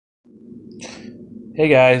Hey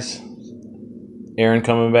guys, Aaron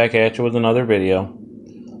coming back at you with another video.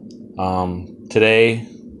 Today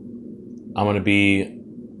I'm going to be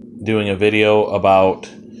doing a video about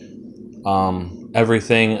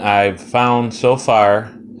everything I've found so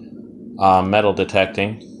far metal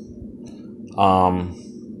detecting.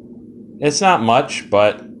 It's not much,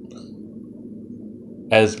 but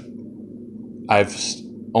as I've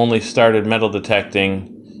only started metal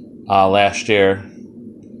detecting last year,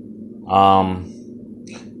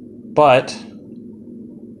 but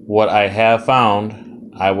what I have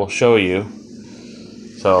found, I will show you.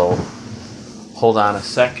 So, hold on a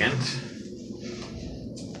second.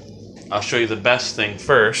 I'll show you the best thing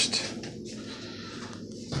first.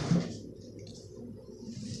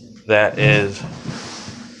 That is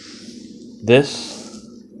this,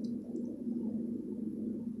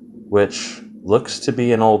 which looks to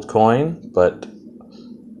be an old coin, but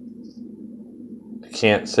I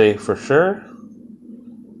can't say for sure.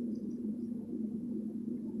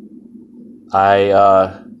 I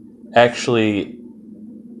actually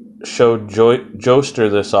showed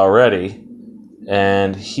Joester this already,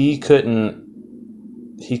 and he couldn't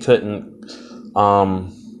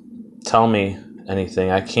tell me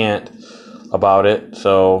anything. I can't about it,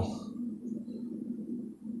 so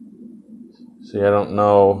see, I don't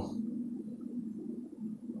know.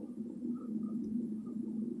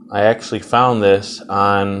 I actually found this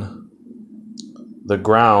on the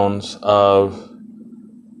grounds of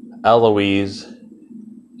Eloise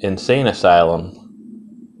Insane Asylum.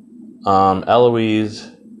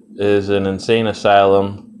 Eloise is an insane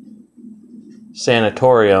asylum,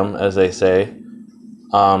 sanatorium, as they say.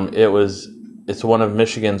 It's one of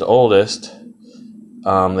Michigan's oldest.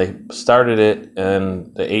 They started it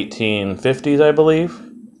in the 1850s, I believe.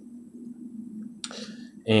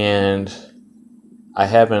 And I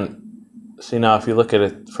haven't seen, now if you look at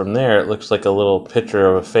it from there, it looks like a little picture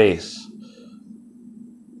of a face.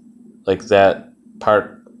 Like that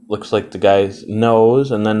part looks like the guy's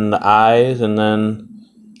nose, and then the eyes, and then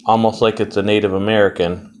almost like it's a Native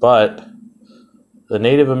American. But the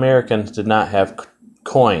Native Americans did not have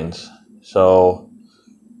coins. So,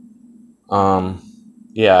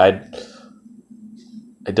 yeah,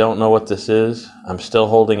 I don't know what this is. I'm still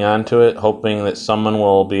holding on to it, hoping that someone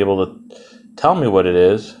will be able to tell me what it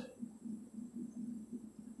is.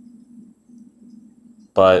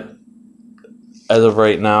 But as of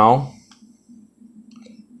right now,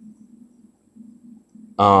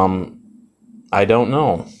 I don't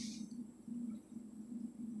know.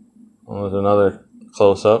 Well, there's another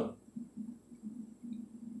close-up.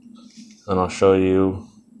 And I'll show you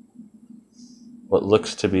what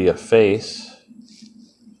looks to be a face.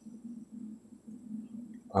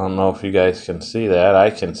 I don't know if you guys can see that. I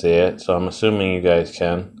can see it, so I'm assuming you guys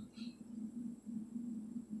can.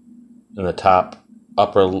 In the top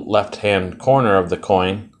upper left-hand corner of the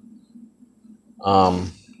coin.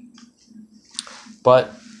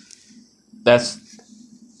 But that's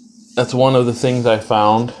one of the things I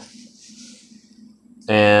found.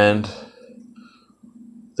 And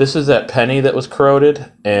this is that penny that was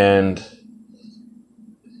corroded, and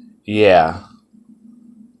yeah,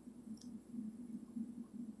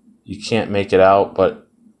 you can't make it out, but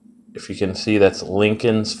if you can see, that's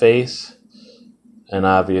Lincoln's face, and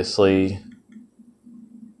obviously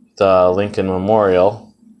the Lincoln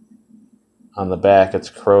Memorial on the back, it's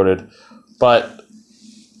corroded. But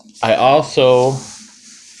I also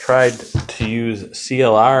tried to use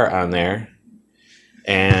CLR on there,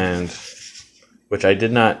 and which I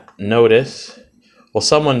did not notice. Well,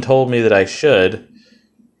 someone told me that I should,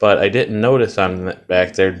 but I didn't notice on the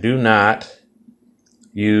back there. Do not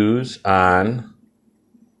use on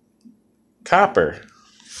copper.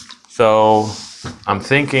 So I'm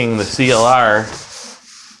thinking the CLR,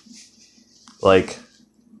 like,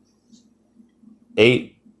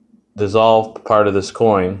 ate dissolved part of this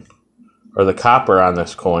coin, or the copper on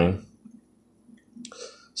this coin.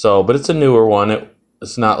 So, but it's a newer one.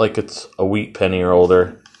 It's not like it's a wheat penny or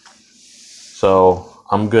older. So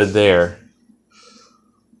I'm good there.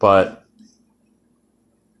 But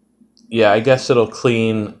yeah, I guess it'll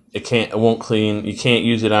clean. It won't clean. You can't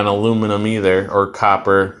use it on aluminum either, or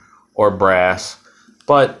copper, or brass.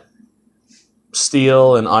 But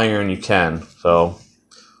steel and iron you can. So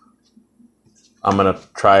I'm gonna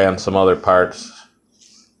try on some other parts.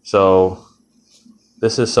 So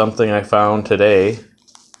this is something I found today.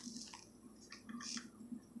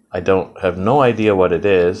 I have no idea what it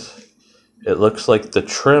is. It looks like the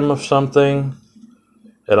trim of something.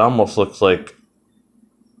 It almost looks like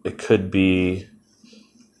it could be...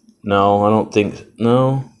 No, I don't think...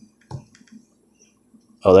 No.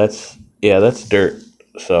 Oh, that's... Yeah, that's dirt.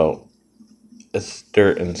 So, it's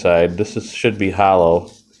dirt inside. Should be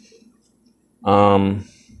hollow.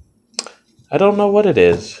 I don't know what it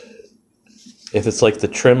is. If it's like the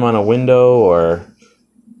trim on a window or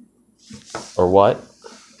what.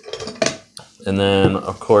 And then,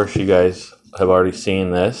 of course, you guys have already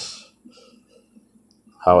seen this.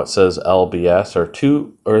 How it says LBS or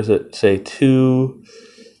 2, or does it say 2?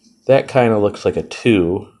 That kind of looks like a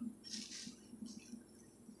 2.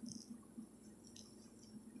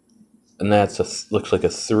 And that's looks like a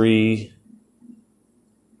 3.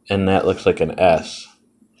 And that looks like an S.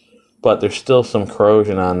 But there's still some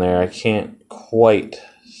corrosion on there. I can't quite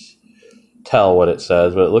tell what it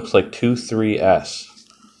says, but it looks like 23S.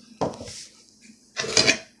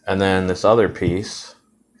 And then this other piece,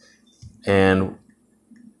 and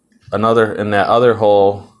another in that other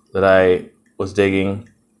hole that I was digging,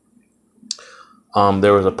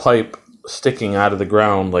 there was a pipe sticking out of the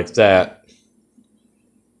ground like that,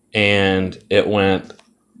 and it went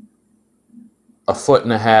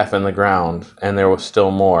 1.5 feet in the ground, and there was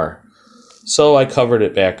still more. So I covered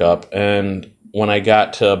it back up, and when I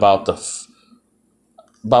got to about the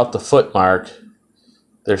foot mark,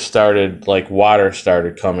 there started, like, water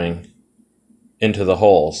started coming into the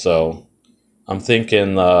hole. So I'm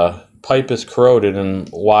thinking the pipe is corroded and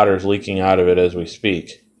water's leaking out of it as we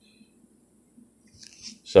speak.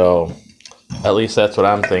 So at least that's what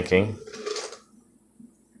I'm thinking.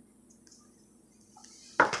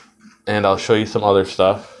 And I'll show you some other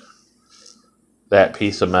stuff. That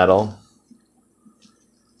piece of metal.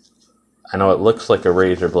 I know it looks like a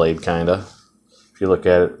razor blade, kinda, if you look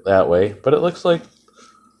at it that way, but it looks like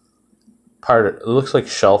it looks like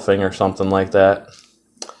shelving or something like that.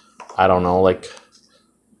 I don't know, like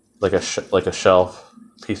a shelf,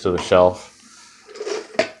 piece of a shelf.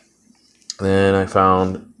 Then I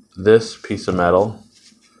found this piece of metal,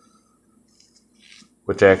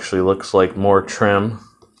 which actually looks like more trim.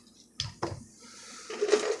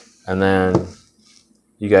 And then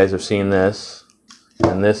you guys have seen this,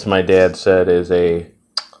 and this, my dad said, is a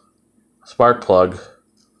spark plug,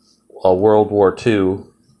 a World War II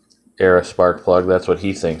era spark plug. That's what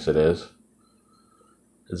he thinks it is.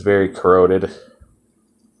 It's very corroded.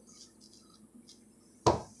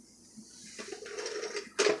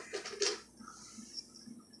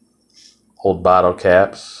 Old bottle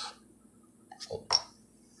caps.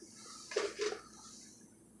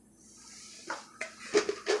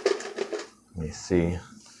 Let me see.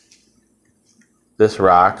 This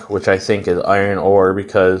rock, which I think is iron ore,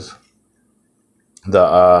 because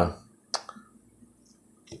the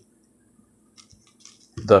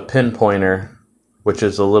pinpointer, which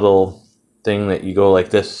is a little thing that you go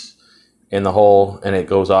like this in the hole and it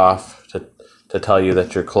goes off to tell you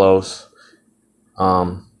that you're close.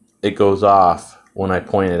 It goes off when I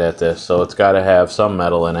point it at this, so it's got to have some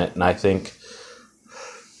metal in it, and I think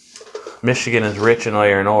Michigan is rich in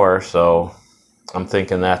iron ore, so I'm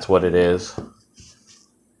thinking that's what it is.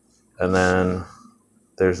 And then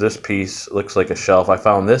there's this piece, looks like a shelf. I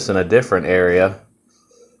found this in a different area.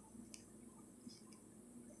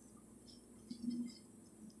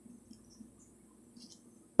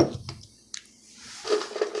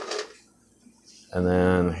 And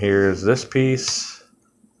then here's this piece.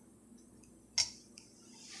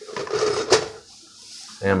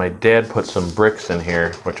 And my dad put some bricks in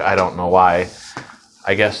here, which I don't know why.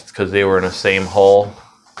 I guess because they were in the same hole.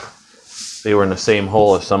 They were in the same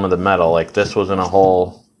hole as some of the metal. Like this was in a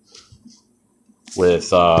hole with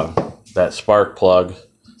that spark plug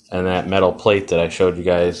and that metal plate that I showed you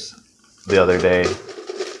guys the other day.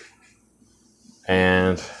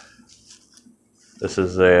 And this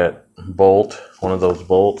is that bolt, one of those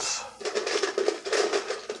bolts.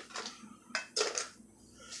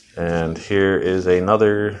 And here is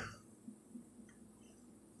another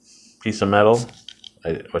piece of metal,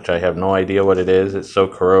 which I have no idea what it is. It's so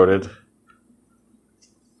corroded.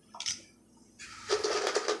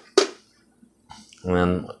 And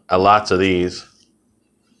then lots of these,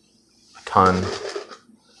 a ton.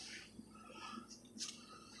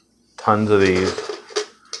 Tons of these.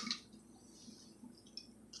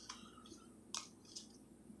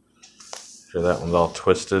 Sure, that one's all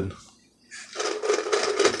twisted.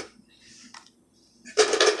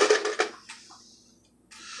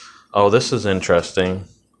 Oh, this is interesting.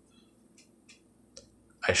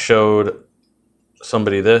 I showed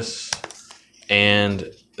somebody this, and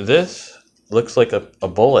this looks like a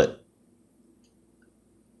bullet.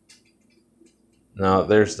 Now,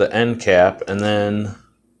 there's the end cap, and then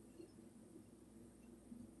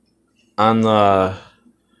on the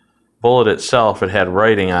bullet itself, it had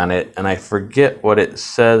writing on it, and I forget what it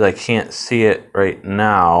says. I can't see it right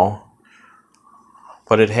now.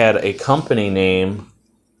 but it had a company name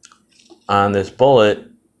on this bullet,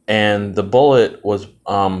 and the bullet was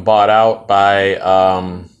bought out by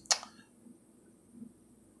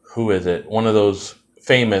who is it? One of those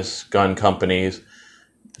famous gun companies.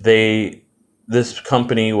 This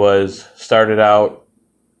company was started out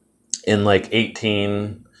in like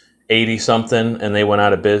 1880 something, and they went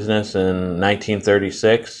out of business in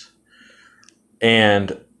 1936.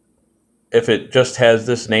 And if it just has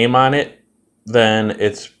this name on it, then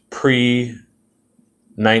it's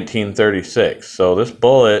pre-1936. So this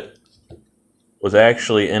bullet was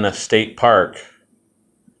actually in a state park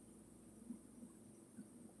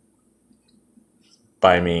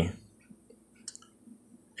by me.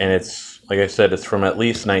 And it's, like I said, it's from at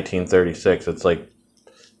least 1936. It's like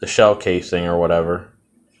the shell casing or whatever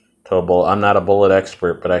to a bullet. I'm not a bullet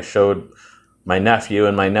expert, but I showed my nephew,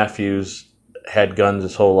 and my nephew's had guns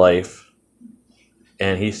his whole life.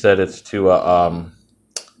 And he said it's to a,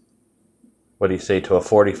 what do you say, to a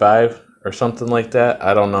 45 or something like that?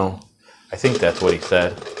 I don't know. I think that's what he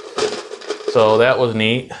said. So that was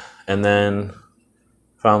neat. And then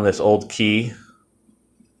found this old key,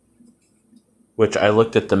 which I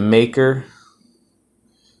looked at the maker,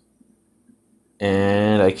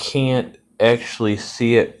 and I can't actually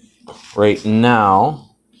see it right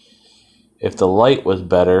now. If the light was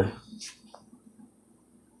better.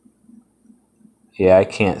 Yeah, I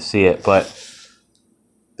can't see it, but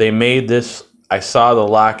they made this. I saw the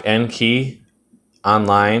lock and key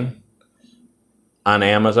online on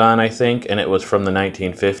Amazon, I think, and it was from the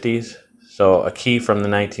 1950s. So a key from the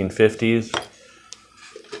 1950s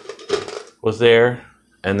was there.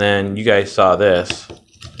 And then you guys saw this.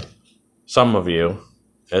 Some of you.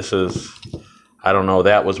 This is, I don't know,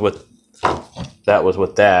 that was with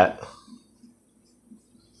that.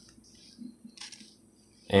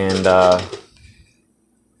 And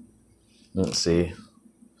let's see.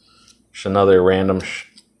 There's another random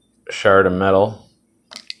shard of metal.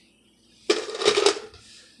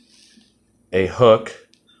 A hook.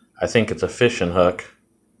 I think it's a fishing hook,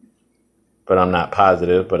 but I'm not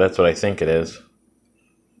positive, but that's what I think it is.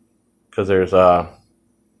 Because there's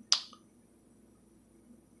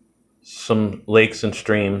some lakes and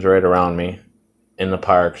streams right around me in the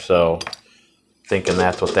park, so thinking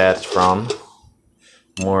that's what that's from.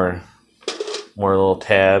 More little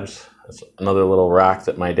tabs. That's another little rock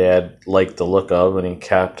that my dad liked the look of, and he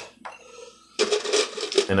kept,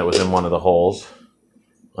 and it was in one of the holes.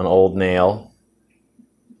 An old nail.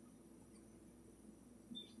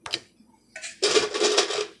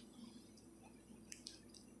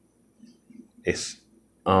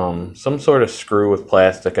 Some sort of screw with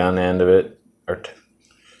plastic on the end of it, or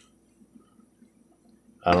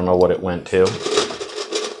I don't know what it went to.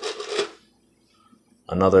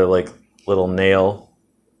 Another like little nail,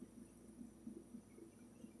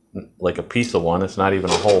 like a piece of one. It's not even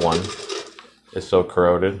a whole one. It's so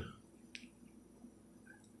corroded.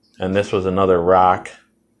 And this was another rock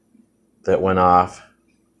that went off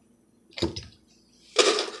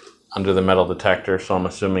under the metal detector, so I'm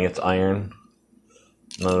assuming it's iron.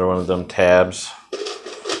 Another one of them tabs.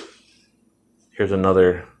 Here's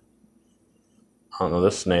another, I don't know,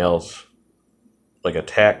 this nail's like a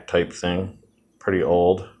tack type thing. Pretty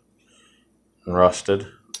old and rusted.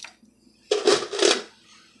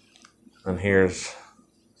 And here's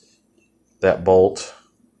that bolt.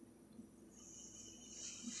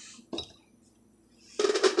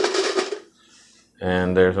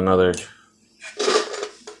 And there's another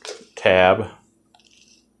tab.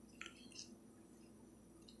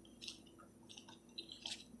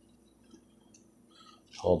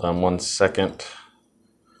 Hold on one second.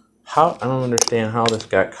 I don't understand how this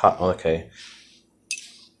got caught. Okay.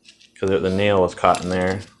 Because the nail was caught in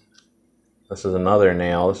there. This is another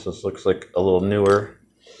nail. This just looks like a little newer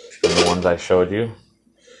than the ones I showed you.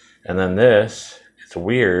 And then this, it's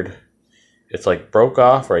weird. It's like broke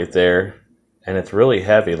off right there. And it's really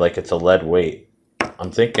heavy, like it's a lead weight.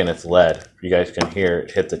 I'm thinking it's lead. You guys can hear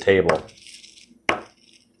it hit the table.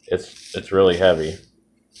 It's really heavy.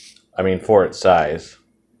 I mean, for its size.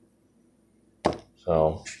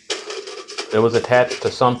 So, it was attached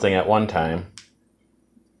to something at one time.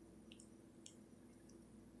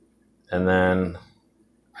 And then,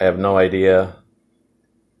 I have no idea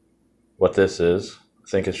what this is. I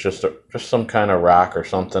think it's just some kind of rock or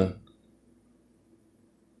something.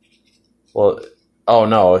 Well, oh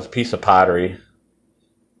no, it's a piece of pottery.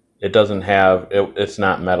 It doesn't have, it's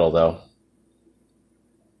not metal though.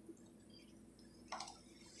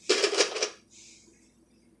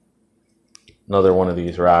 Another one of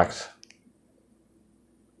these rocks.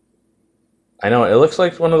 I know, it looks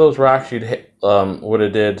like one of those rocks you'd hit, would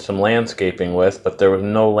have did some landscaping with, but there was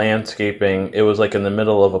no landscaping. It was like in the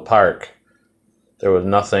middle of a park. There was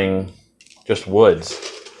nothing, just woods.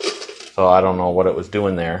 So I don't know what it was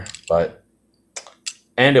doing there, but,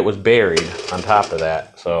 and it was buried on top of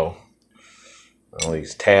that. So all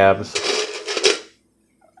these tabs.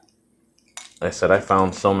 Like I said, I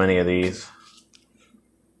found so many of these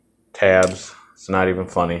tabs. It's not even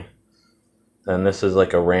funny. And this is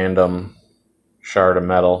like a random shard of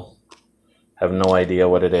metal. Have no idea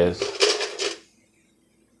what it is.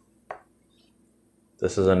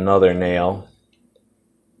 This is another nail.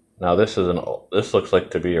 Now this looks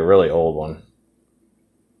like to be a really old one.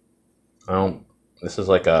 This is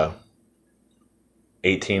like a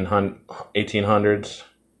 1800s,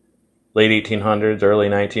 late 1800s, early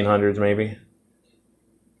 1900s maybe.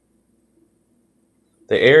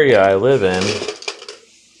 The area I live in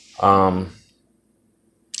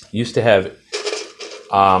used to have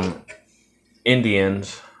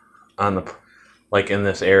Indians on the, like in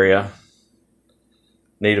this area,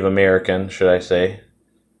 Native American, should I say.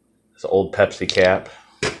 This old Pepsi cap.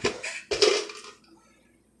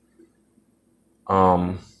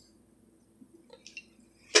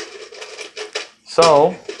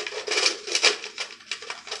 So,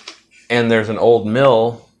 and there's an old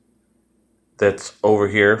mill that's over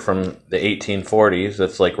here from the 1840s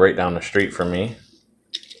that's like right down the street from me.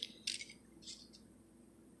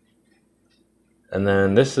 And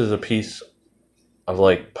then this is a piece of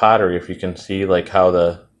like pottery, if you can see like how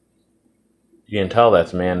you can tell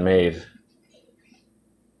that's man-made.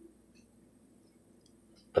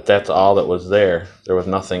 But that's all that was there. There was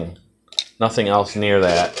nothing else near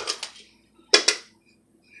that.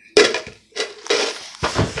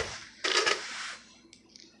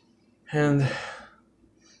 And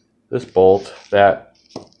this bolt, that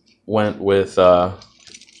went with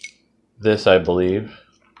this, I believe.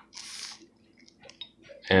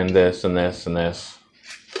 And this, and this, and this.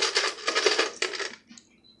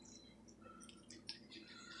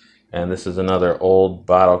 And this is another old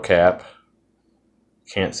bottle cap.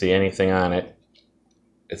 Can't see anything on it.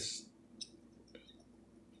 It's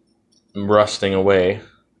rusting away,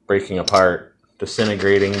 breaking apart,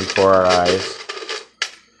 disintegrating before our eyes.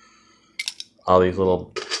 All these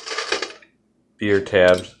little beer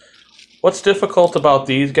tabs. What's difficult about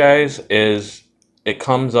these guys is it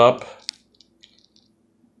comes up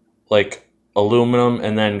like aluminum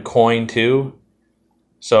and then coin too.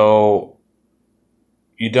 So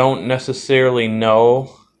you don't necessarily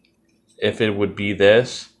know if it would be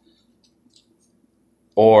this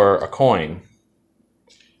or a coin.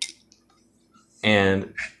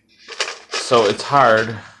 And so it's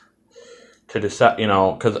hard to decide, you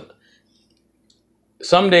know, because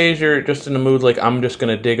some days you're just in the mood like, I'm just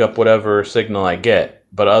going to dig up whatever signal I get.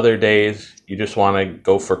 But other days you just want to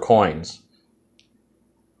go for coins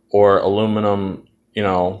or aluminum, you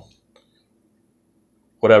know,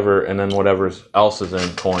 whatever, and then whatever else is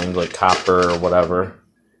in coins, like copper or whatever.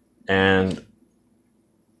 And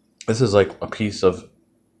this is like a piece of,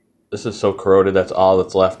 this is so corroded, that's all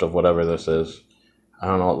that's left of whatever this is. I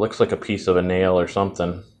don't know, it looks like a piece of a nail or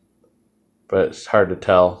something, but it's hard to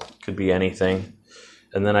tell. Could be anything.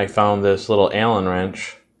 And then I found this little Allen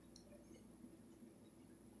wrench.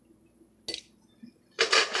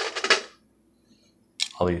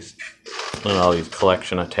 All these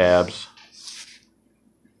collection of tabs.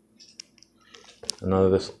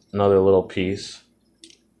 Another little piece.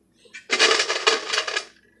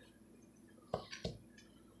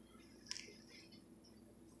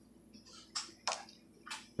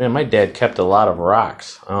 Man, my dad kept a lot of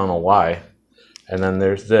rocks. I don't know why. And then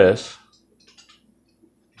there's this.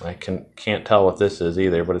 I can't tell what this is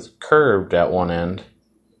either, but it's curved at one end.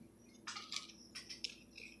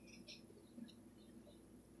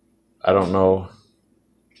 I don't know.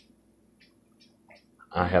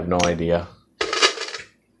 I have no idea.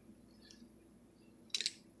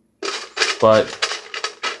 But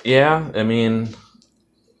yeah, I mean,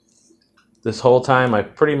 this whole time I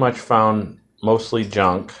pretty much found mostly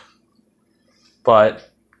junk. But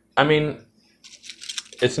I mean,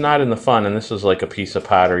 it's not in the fun, and this is like a piece of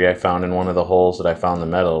pottery I found in one of the holes that I found the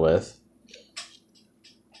metal with.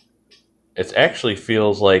 It actually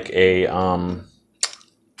feels like a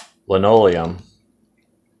linoleum.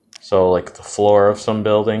 So like the floor of some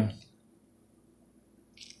building,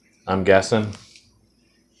 I'm guessing.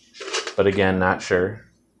 But again, not sure.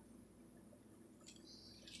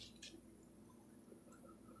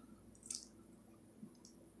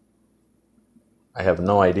 I have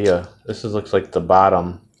no idea. This looks like the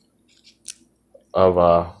bottom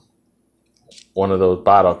of one of those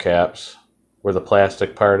bottle caps where the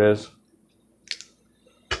plastic part is.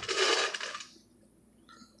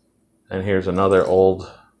 And here's another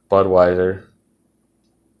old Budweiser.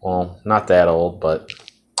 Well, not that old, but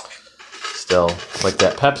still. Like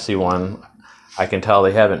that Pepsi one, I can tell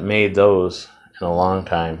they haven't made those in a long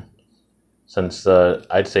time. Since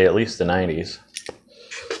I'd say at least the 90s.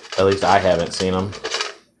 At least I haven't seen them.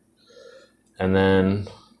 And then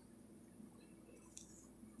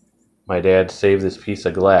my dad saved this piece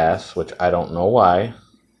of glass, which I don't know why.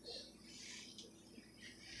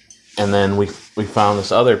 And then we found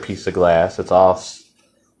this other piece of glass. It's all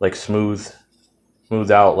like smoothed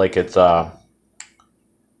out, like it's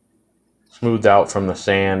smoothed out from the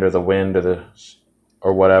sand or the wind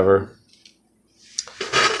or whatever.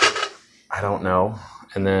 I don't know.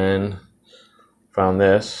 And then found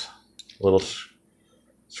this little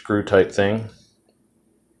screw type thing.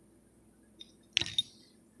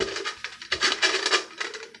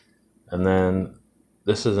 And then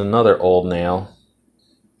this is another old nail.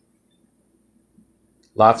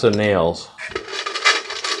 Lots of nails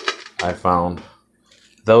I found.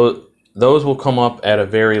 Those will come up at a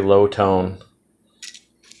very low tone.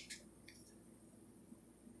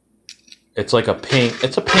 It's like a ping.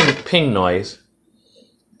 It's a ping noise,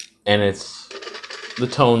 and the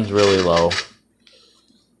tone's really low.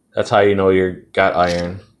 That's how you know you got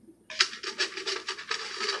iron.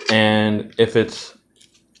 And if it's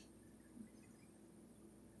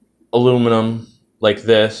aluminum like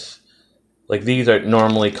this, like these are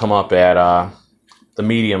normally come up at the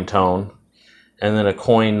medium tone, and then a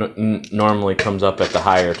coin normally comes up at the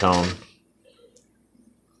higher tone.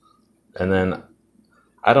 And then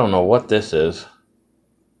I don't know what this is.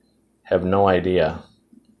 Have no idea.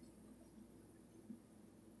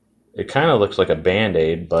 It kind of looks like a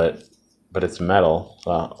Band-Aid, but it's metal,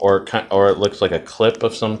 or it looks like a clip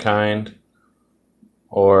of some kind,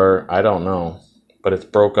 or I don't know. But it's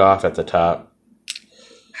broke off at the top.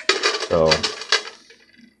 So,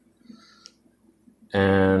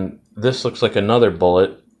 and this looks like another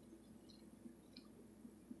bullet,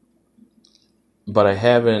 but I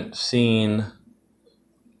haven't seen.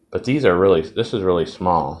 But this is really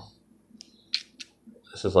small.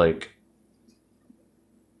 This is like,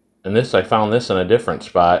 and this, I found this in a different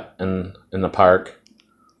spot in the park.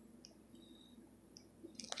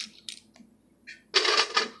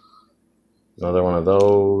 Another one of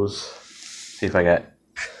those. See if I got,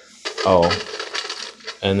 oh,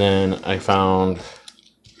 and then I found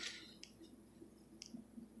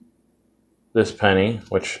this penny,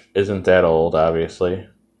 which isn't that old, obviously.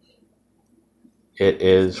 It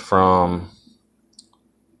is from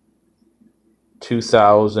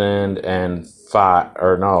 2005,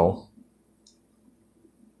 or no,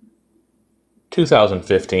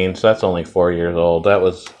 2015, so that's only 4 years old. That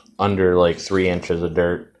was under like 3 inches of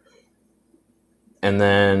dirt. And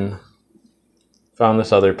then found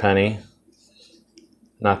this other penny,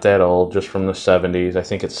 not that old, just from the 70s. I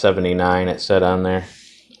think it's 79, it said on there.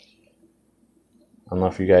 I don't know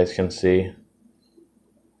if you guys can see,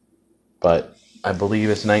 but I believe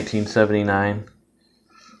it's 1979.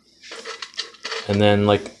 And then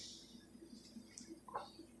like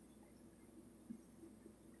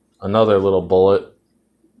another little bullet.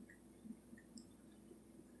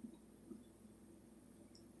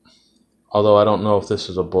 Although I don't know if this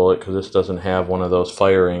is a bullet because this doesn't have one of those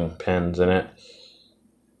firing pins in it.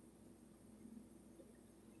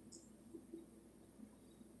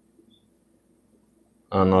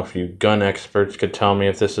 I don't know if you gun experts could tell me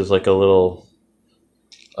if this is like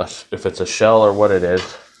if it's a shell or what it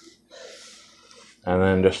is. And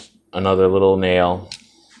then just another little nail.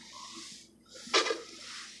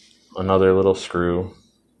 Another little screw.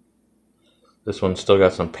 This one's still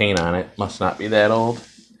got some paint on it. Must not be that old.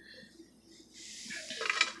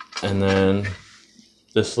 And then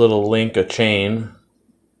this little link of chain.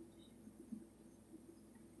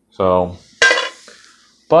 So,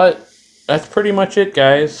 but that's pretty much it,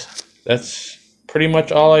 guys. That's pretty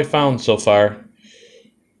much all I found so far.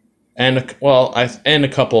 And well,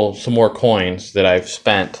 some more coins that I've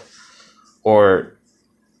spent or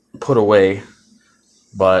put away.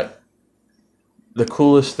 But the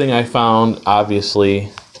coolest thing I found,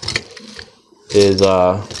 obviously, is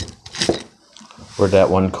where'd that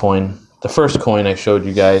one coin? The first coin I showed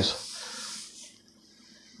you guys.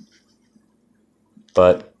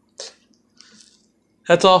 But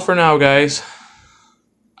that's all for now, guys.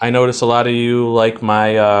 I notice a lot of you like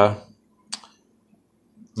my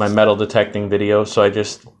my metal detecting videos, so I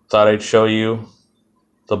just thought I'd show you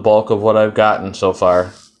the bulk of what I've gotten so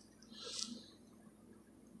far.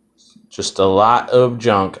 Just a lot of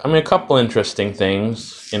junk. I mean, a couple interesting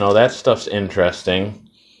things. You know, that stuff's interesting.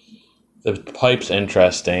 The pipe's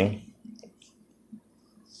interesting.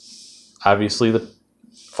 Obviously, the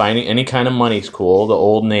finding any kind of money's cool. The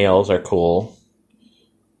old nails are cool.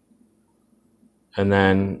 And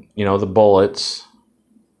then, you know, the bullets.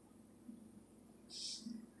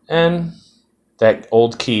 And that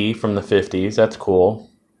old key from the 50s. That's cool.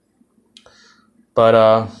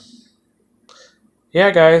 But, yeah,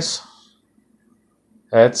 guys.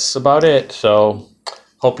 That's about it. So,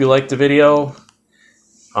 hope you liked the video.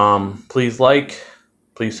 Please like.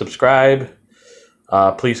 Please subscribe.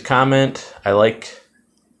 Please comment. I like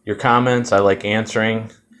your comments. I like answering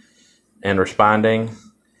and responding.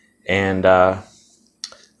 And bye-bye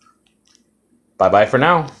for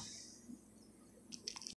now.